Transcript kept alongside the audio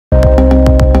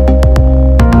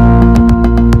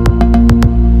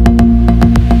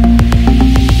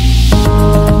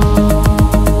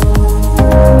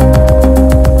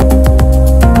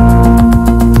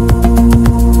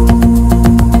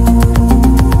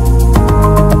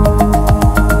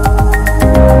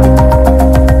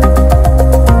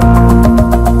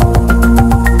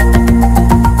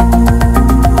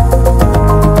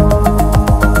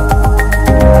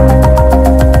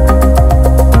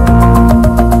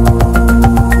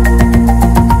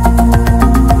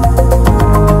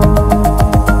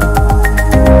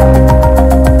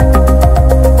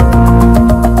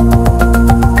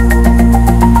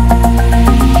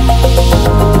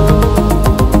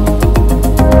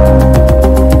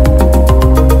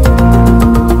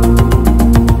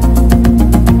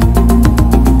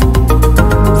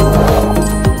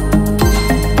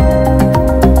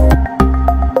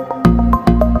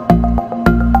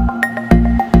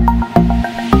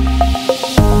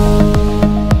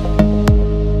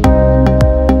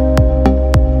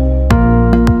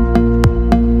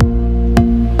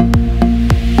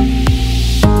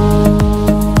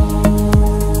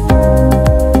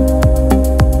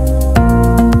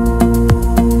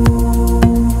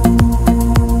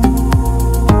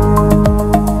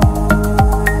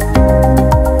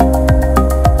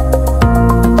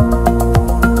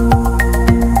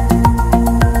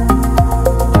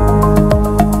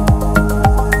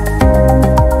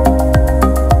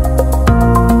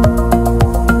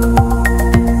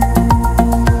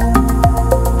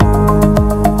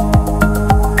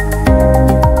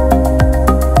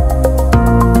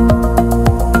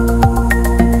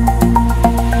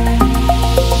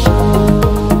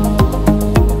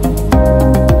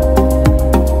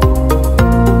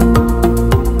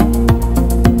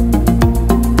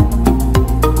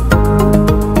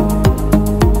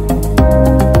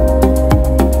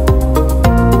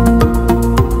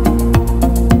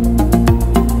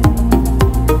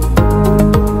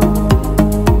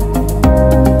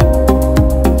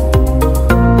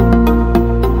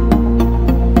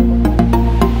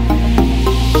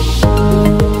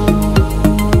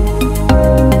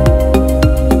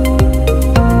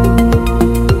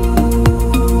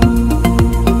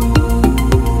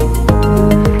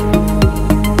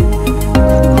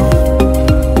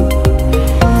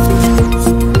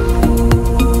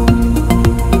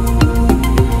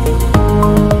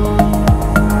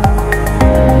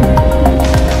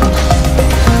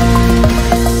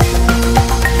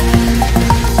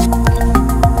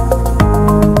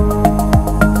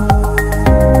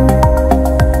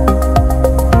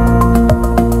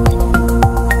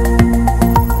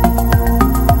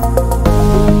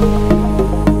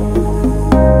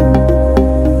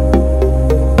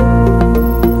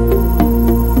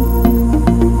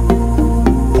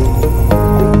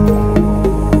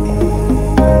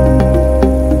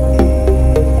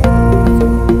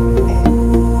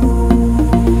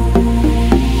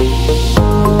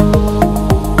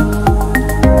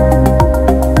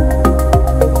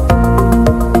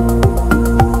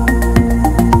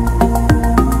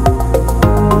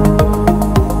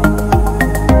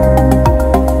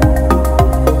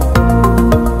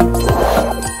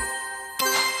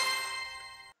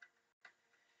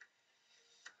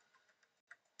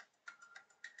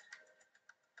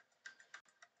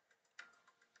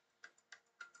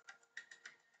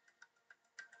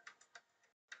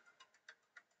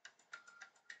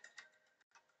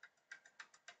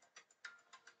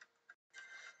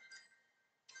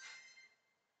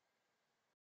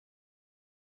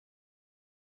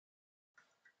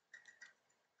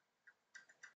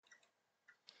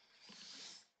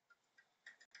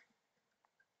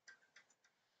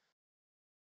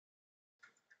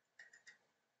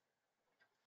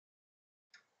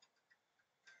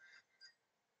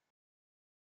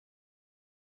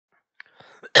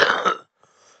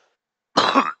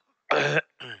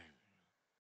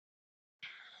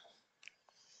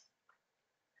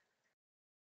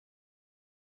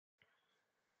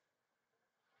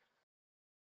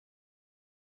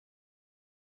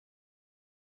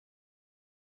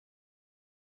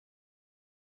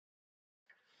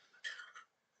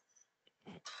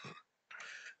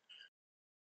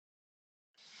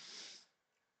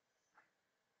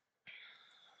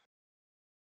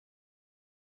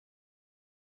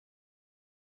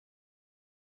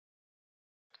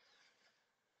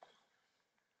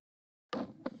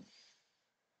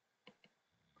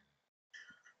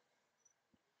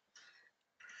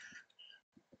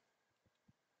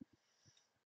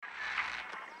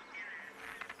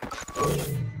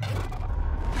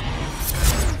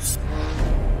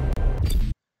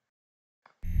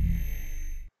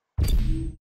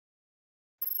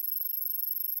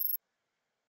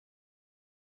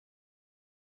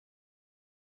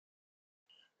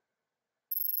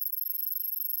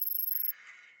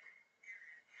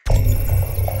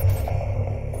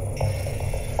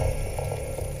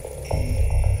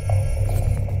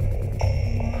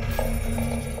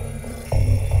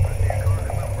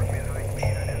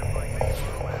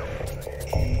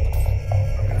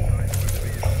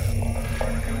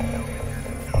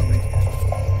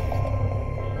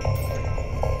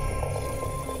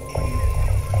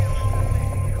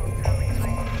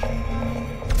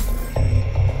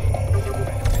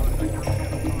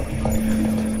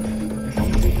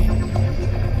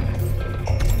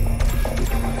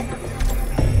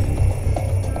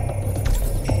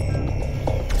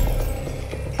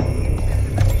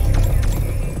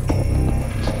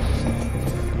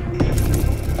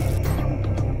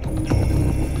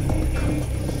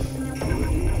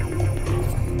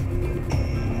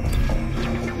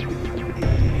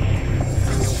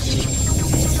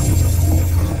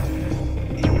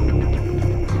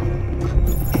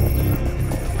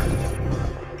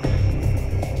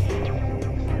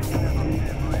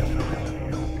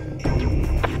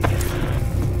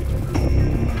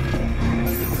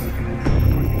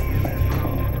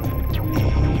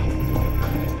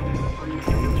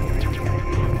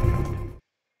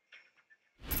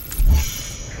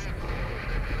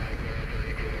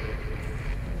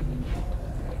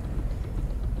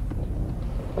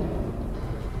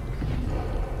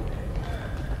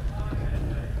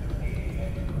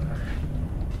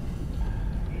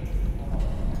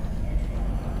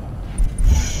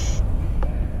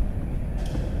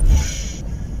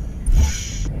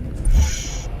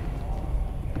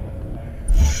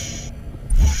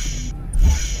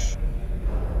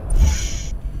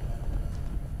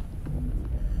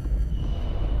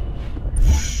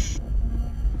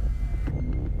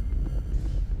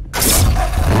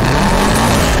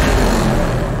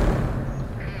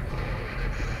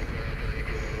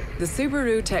The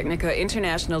Subaru Technica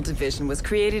International Division was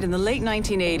created in the late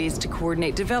 1980s to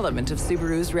coordinate development of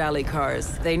Subaru's rally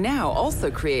cars. They now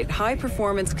also create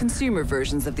high-performance consumer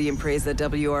versions of the Impreza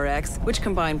WRX, which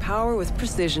combine power with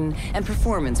precision and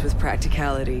performance with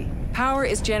practicality. Power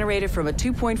is generated from a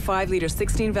 2.5-liter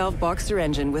 16-valve boxer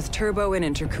engine with turbo and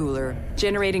intercooler,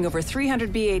 generating over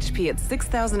 300 bhp at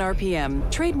 6,000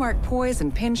 RPM. Trademark poise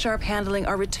and pin-sharp handling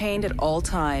are retained at all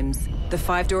times. The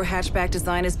 5-door hatchback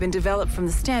design has been developed from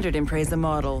the standard Impreza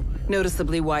model.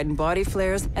 Noticeably widened body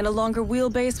flares and a longer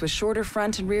wheelbase with shorter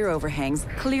front and rear overhangs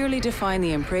clearly define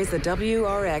the Impreza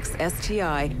WRX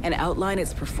STI and outline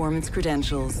its performance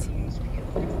credentials.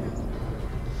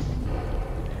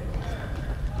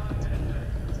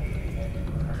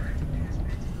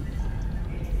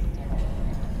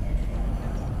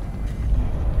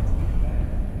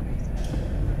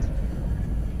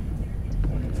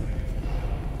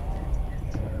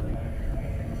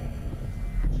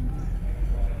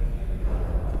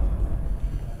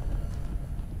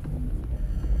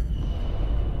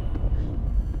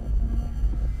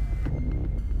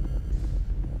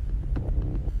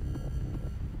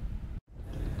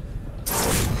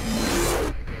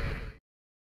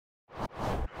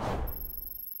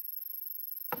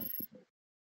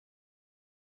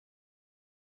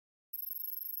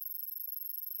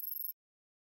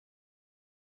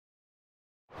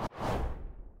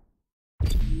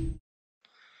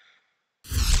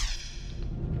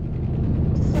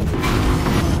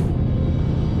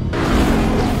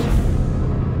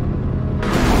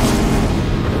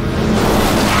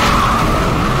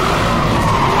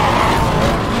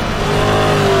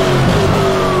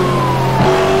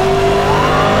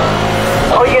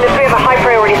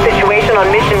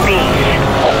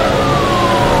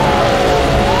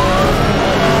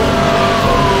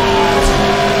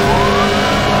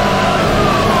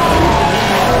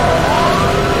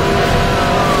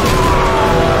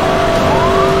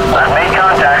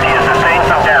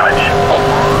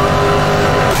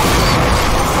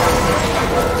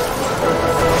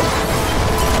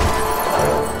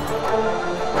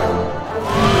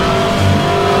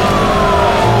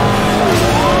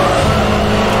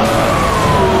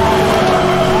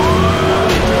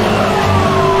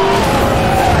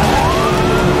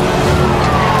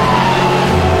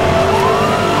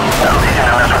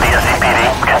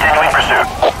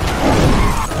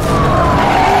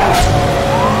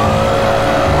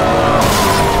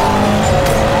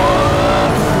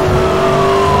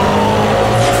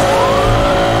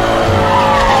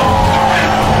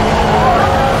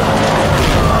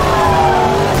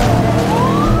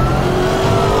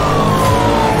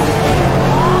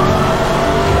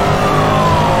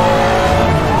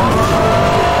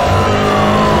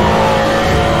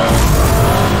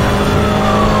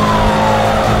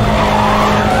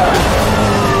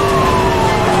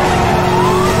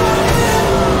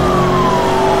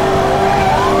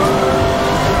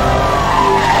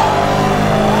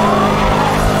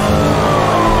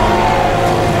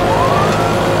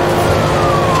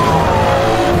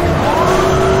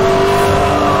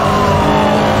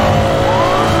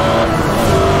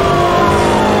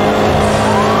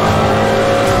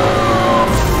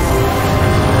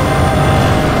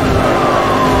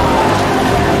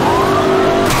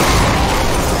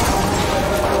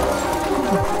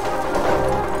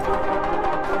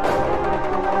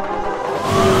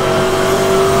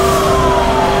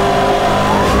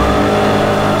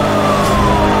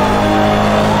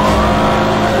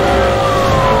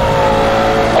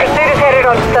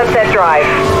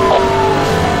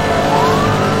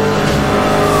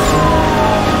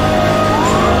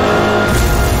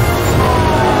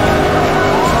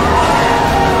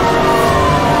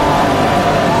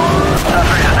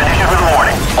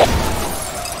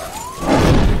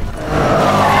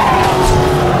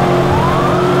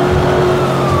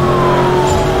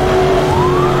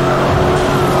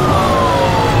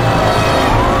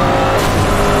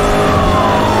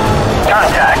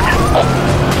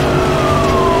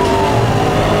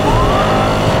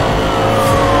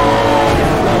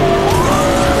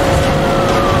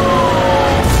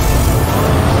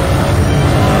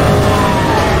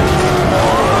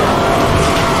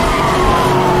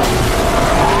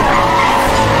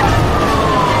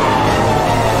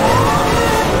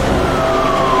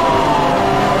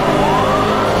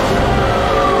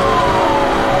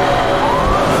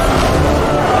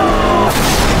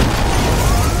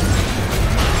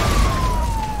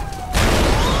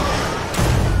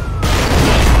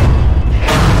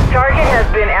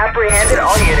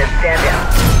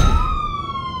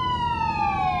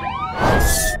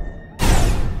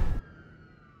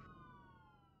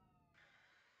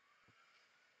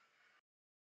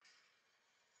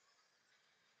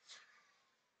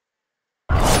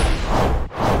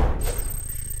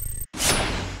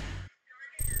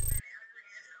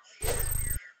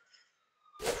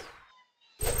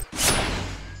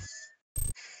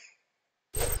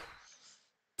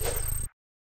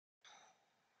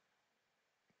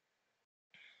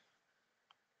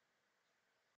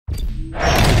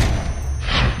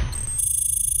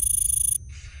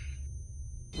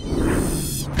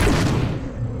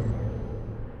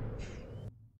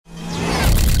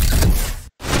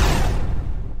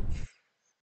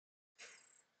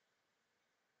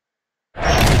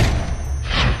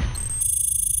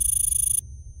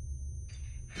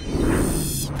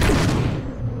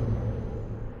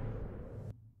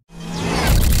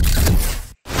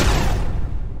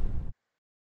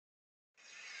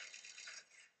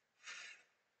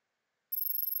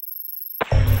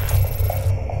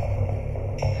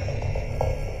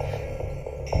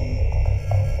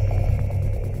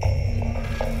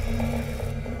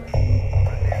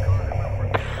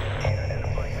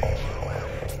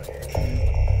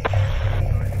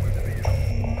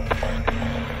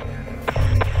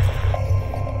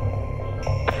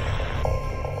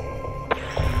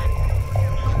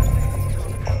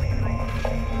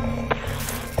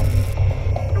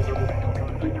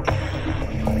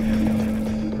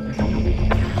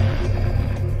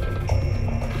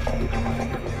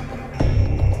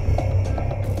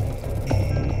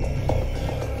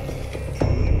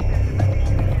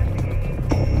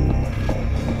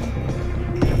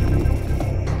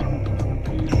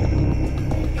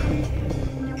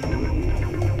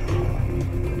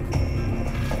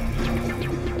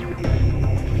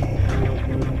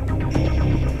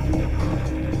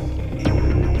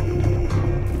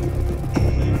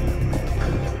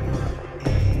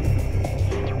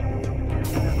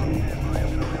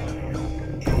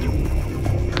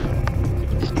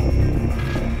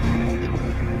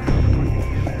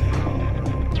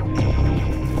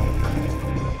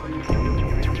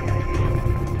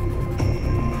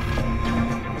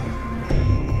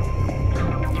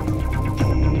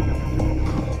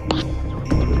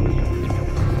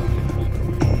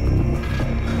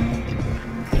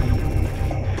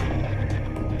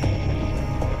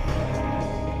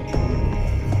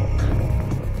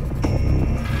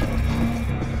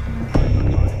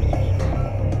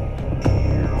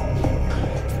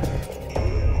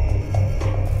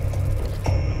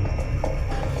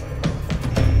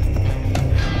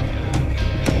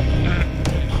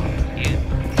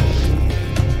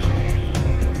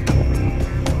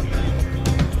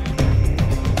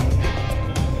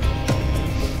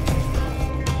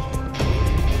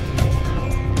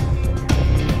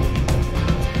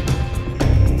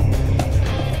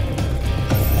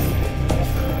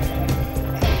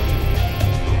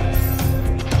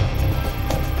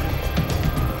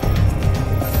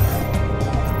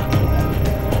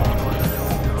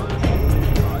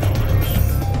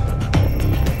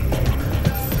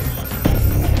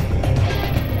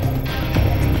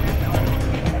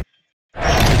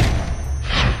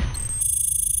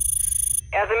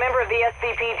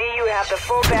 SCPD, you have the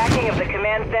full backing of the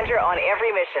command center on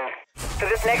every mission. For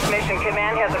this next mission,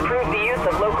 Command has approved the use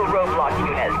of local roadblock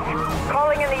units.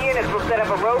 Calling in the units will set up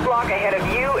a roadblock ahead of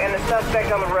you and the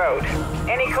suspect on the road.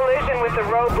 Any collision with the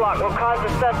roadblock will cause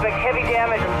the suspect heavy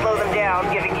damage and slow them down,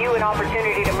 giving you an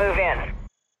opportunity to move in.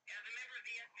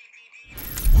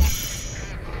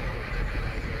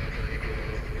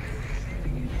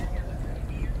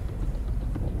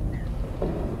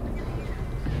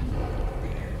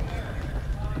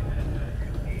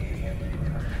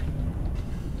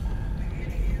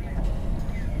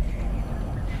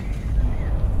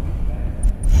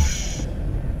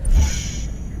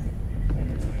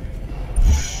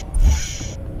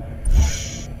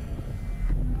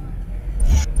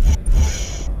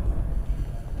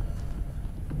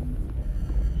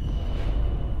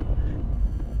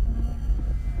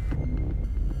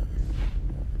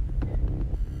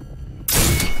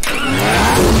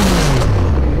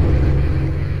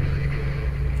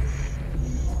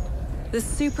 The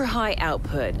super high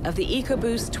output of the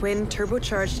EcoBoost twin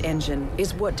turbocharged engine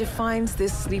is what defines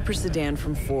this sleeper sedan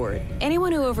from Ford.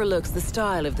 Anyone who overlooks the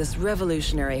style of this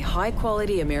revolutionary,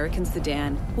 high-quality American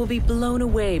sedan will be blown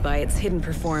away by its hidden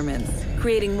performance.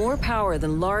 Creating more power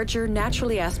than larger,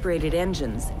 naturally aspirated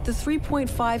engines, the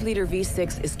 3.5-liter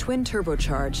V6 is twin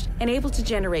turbocharged and able to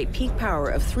generate peak power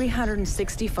of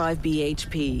 365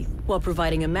 bhp, while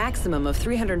providing a maximum of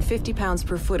 350 pounds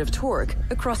per foot of torque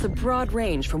across a broad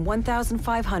range from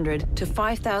 1,500 to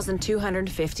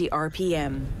 5,250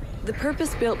 RPM. The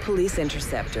purpose-built Police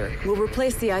Interceptor will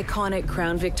replace the iconic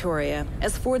Crown Victoria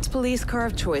as Ford's police car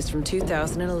of choice from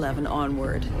 2011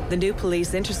 onward. The new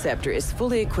Police Interceptor is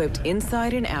fully equipped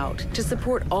inside and out to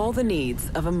support all the needs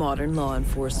of a modern law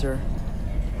enforcer.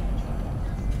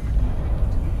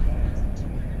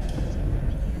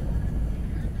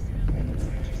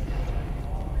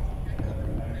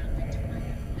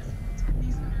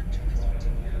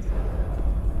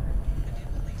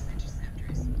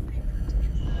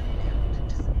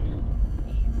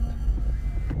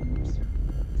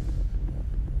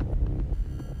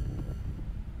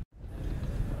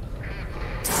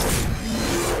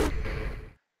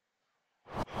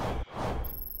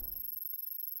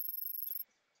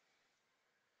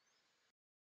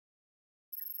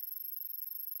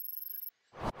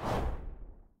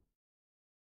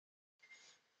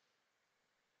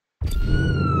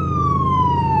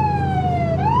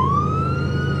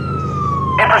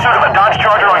 In pursuit of a Dodge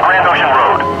Charger on Grand Ocean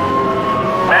Road.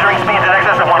 Measuring speeds in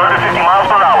excess of 150 miles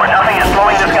per hour. Nothing is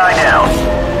slowing this guy down.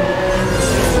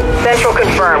 Central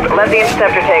confirmed. Let the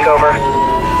Interceptor take over.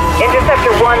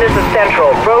 Interceptor 1, this is Central.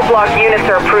 Roadblock units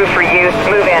are approved for use.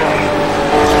 Move in.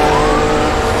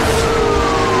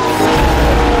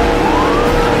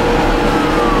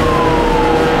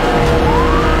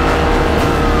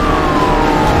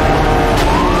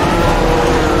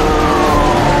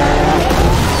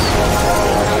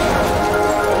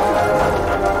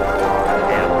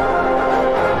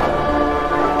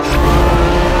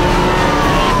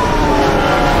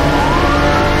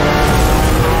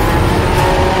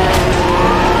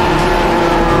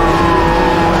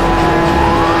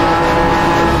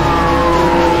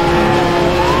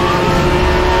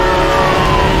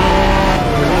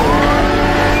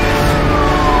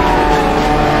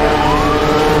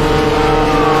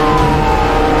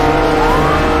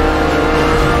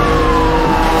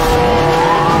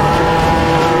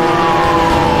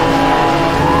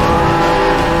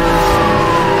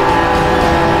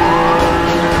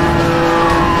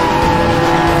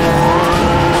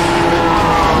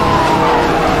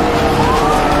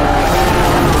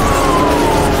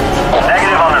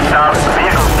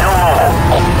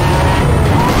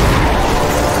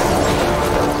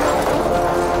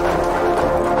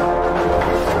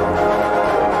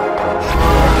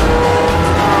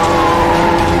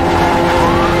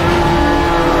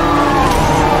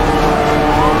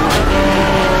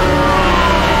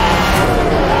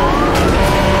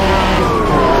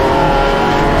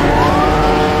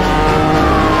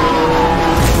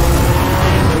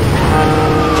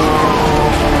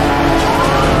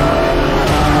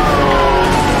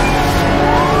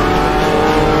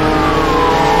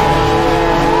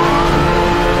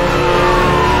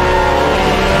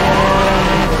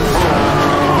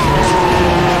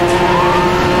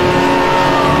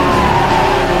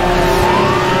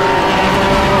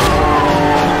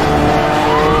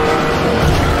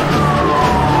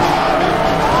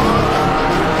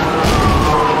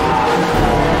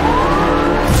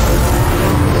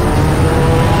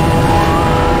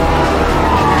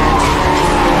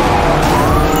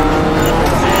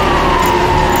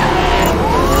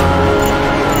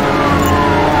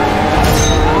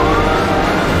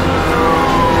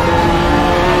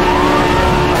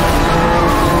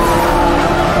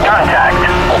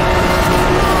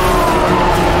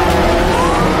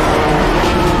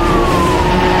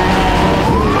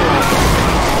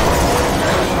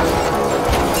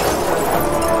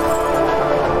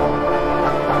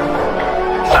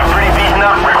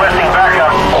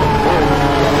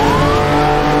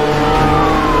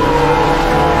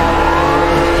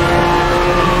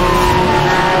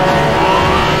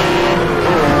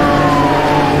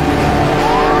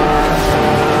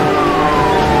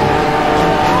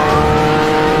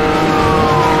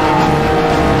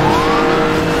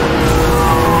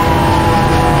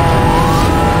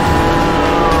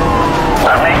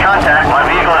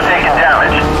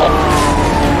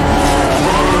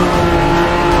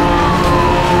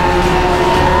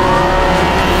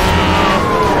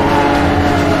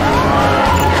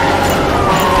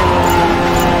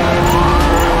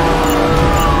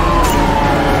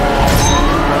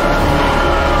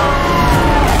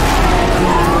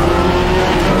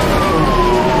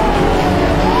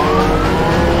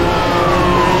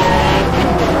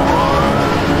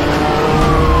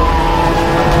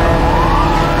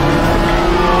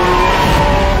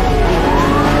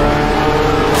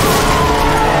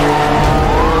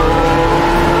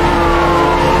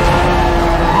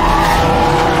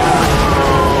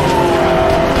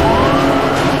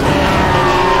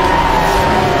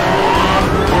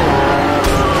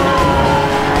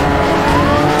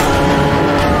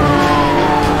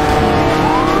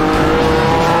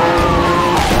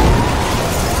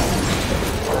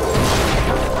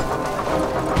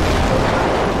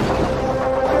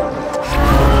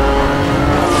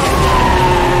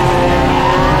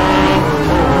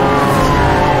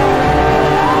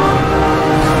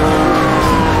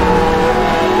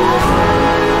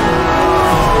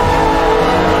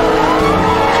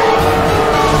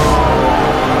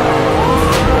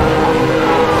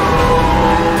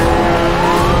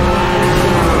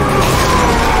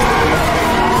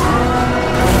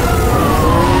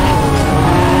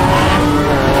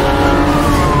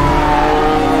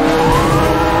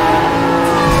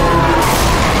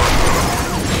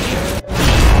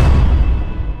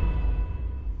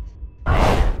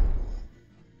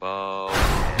 bow.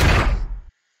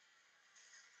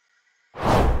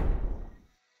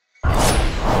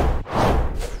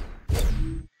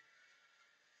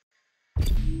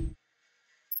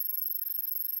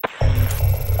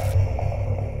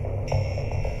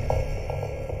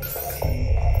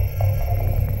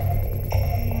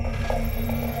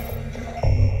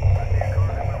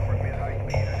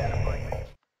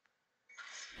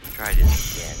 Try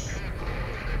this again.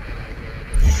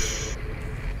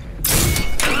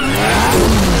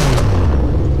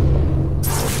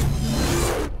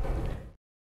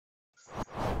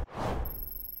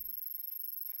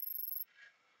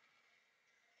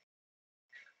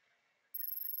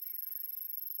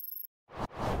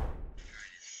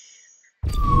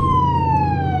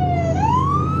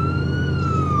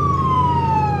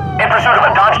 In pursuit of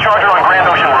a Dodge Charger on Grand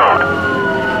Ocean Road.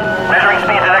 Measuring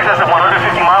speeds in excess of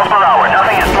 150 miles per hour.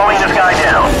 Nothing is slowing this guy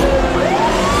down.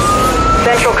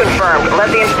 Central confirmed.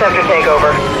 Let the interceptor take over.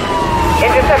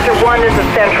 Interceptor 1 is the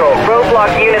Central.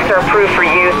 Roadblock units are approved for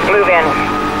use. Move in.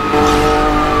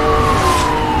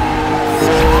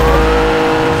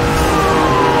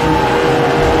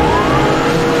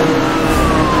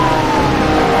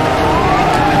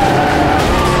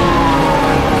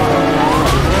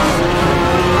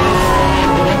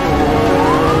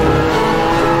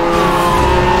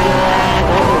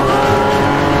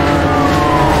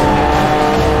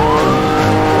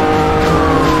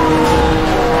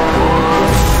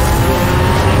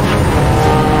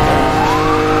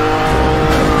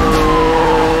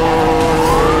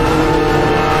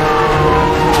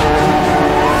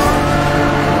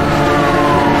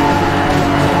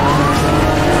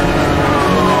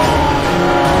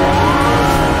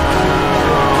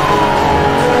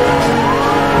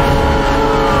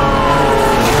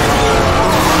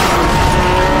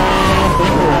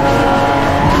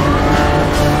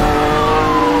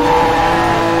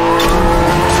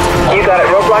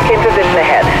 Roadblock in position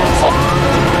ahead.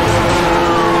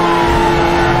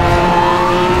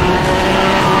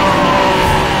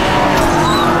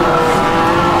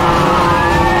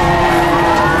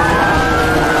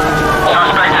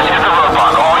 Suspect has hit the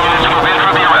roadblock. All units move in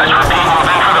for the arrest. Repeat, move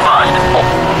in for the bust.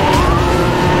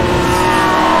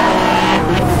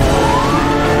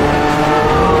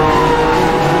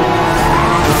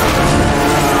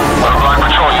 Roadblock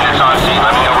patrol units on scene.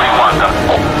 Let me know where you want them.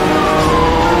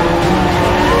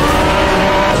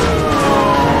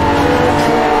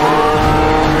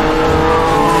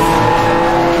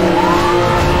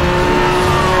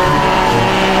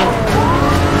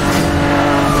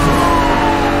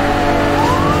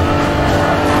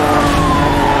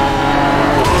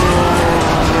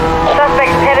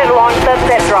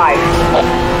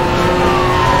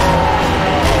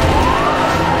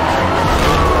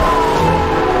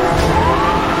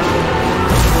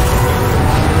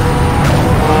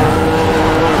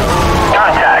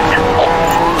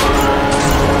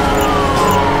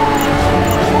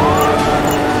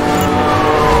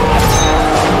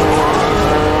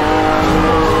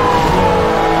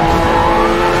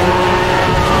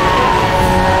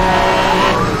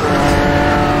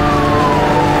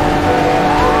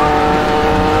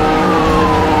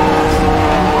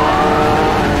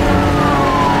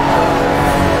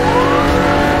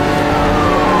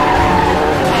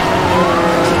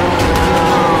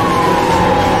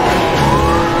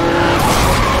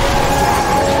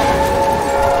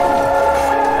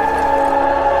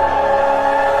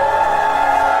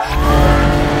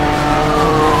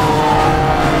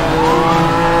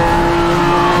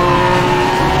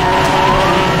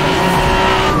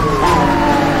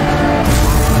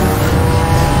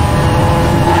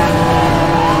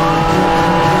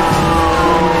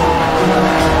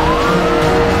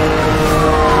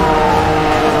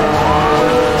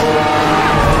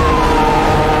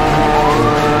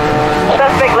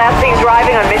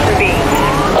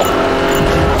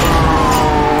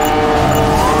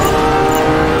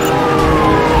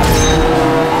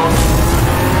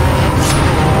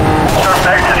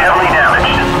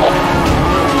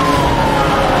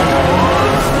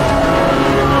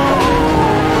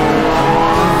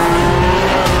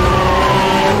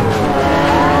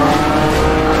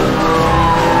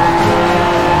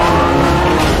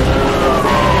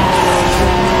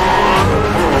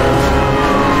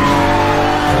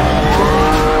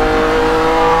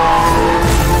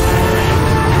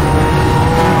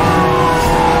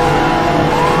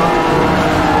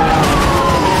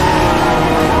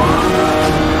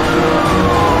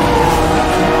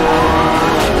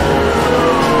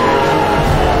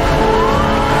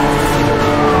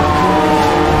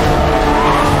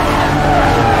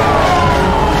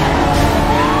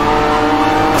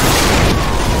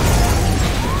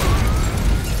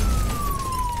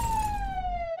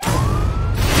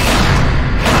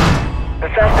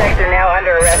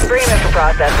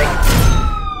 processing.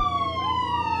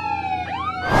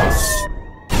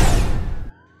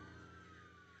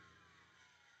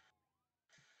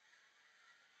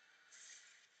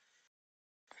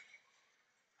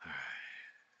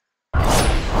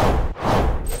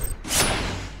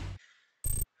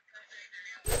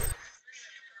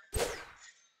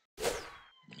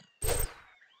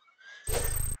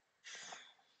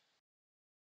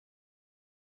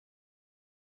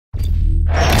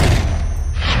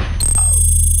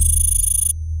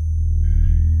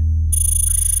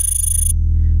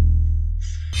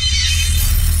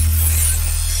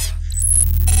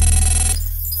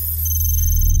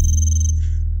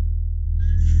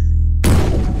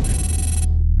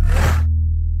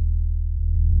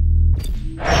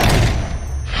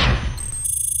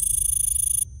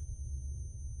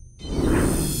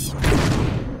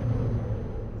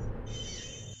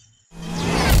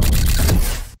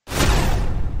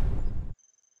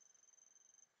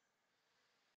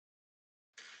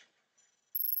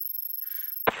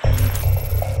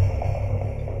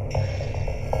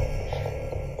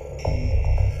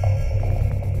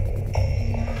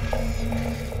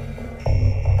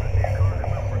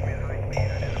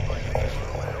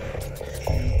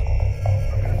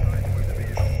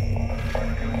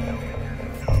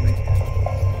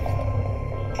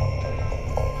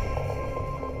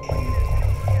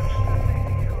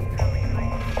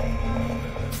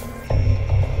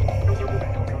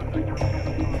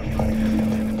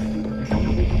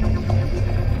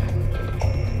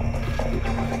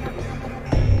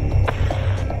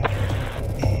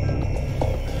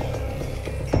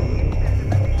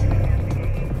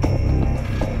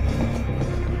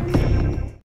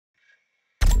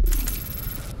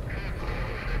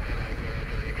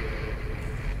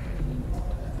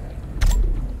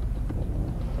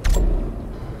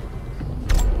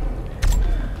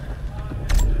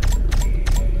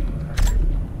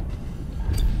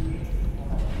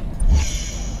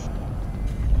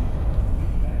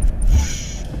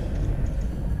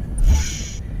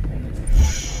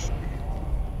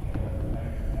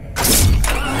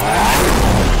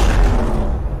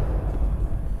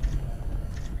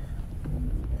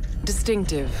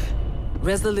 Distinctive,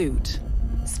 resolute,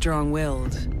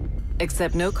 strong-willed.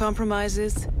 Accept no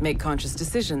compromises, make conscious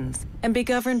decisions, and be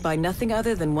governed by nothing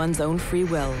other than one's own free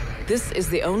will. This is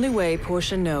the only way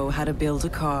Porsche know how to build a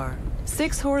car.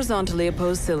 6 horizontally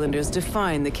opposed cylinders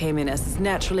define the Cayman S's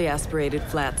naturally aspirated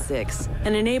flat six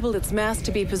and enable its mass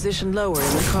to be positioned lower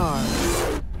in the car.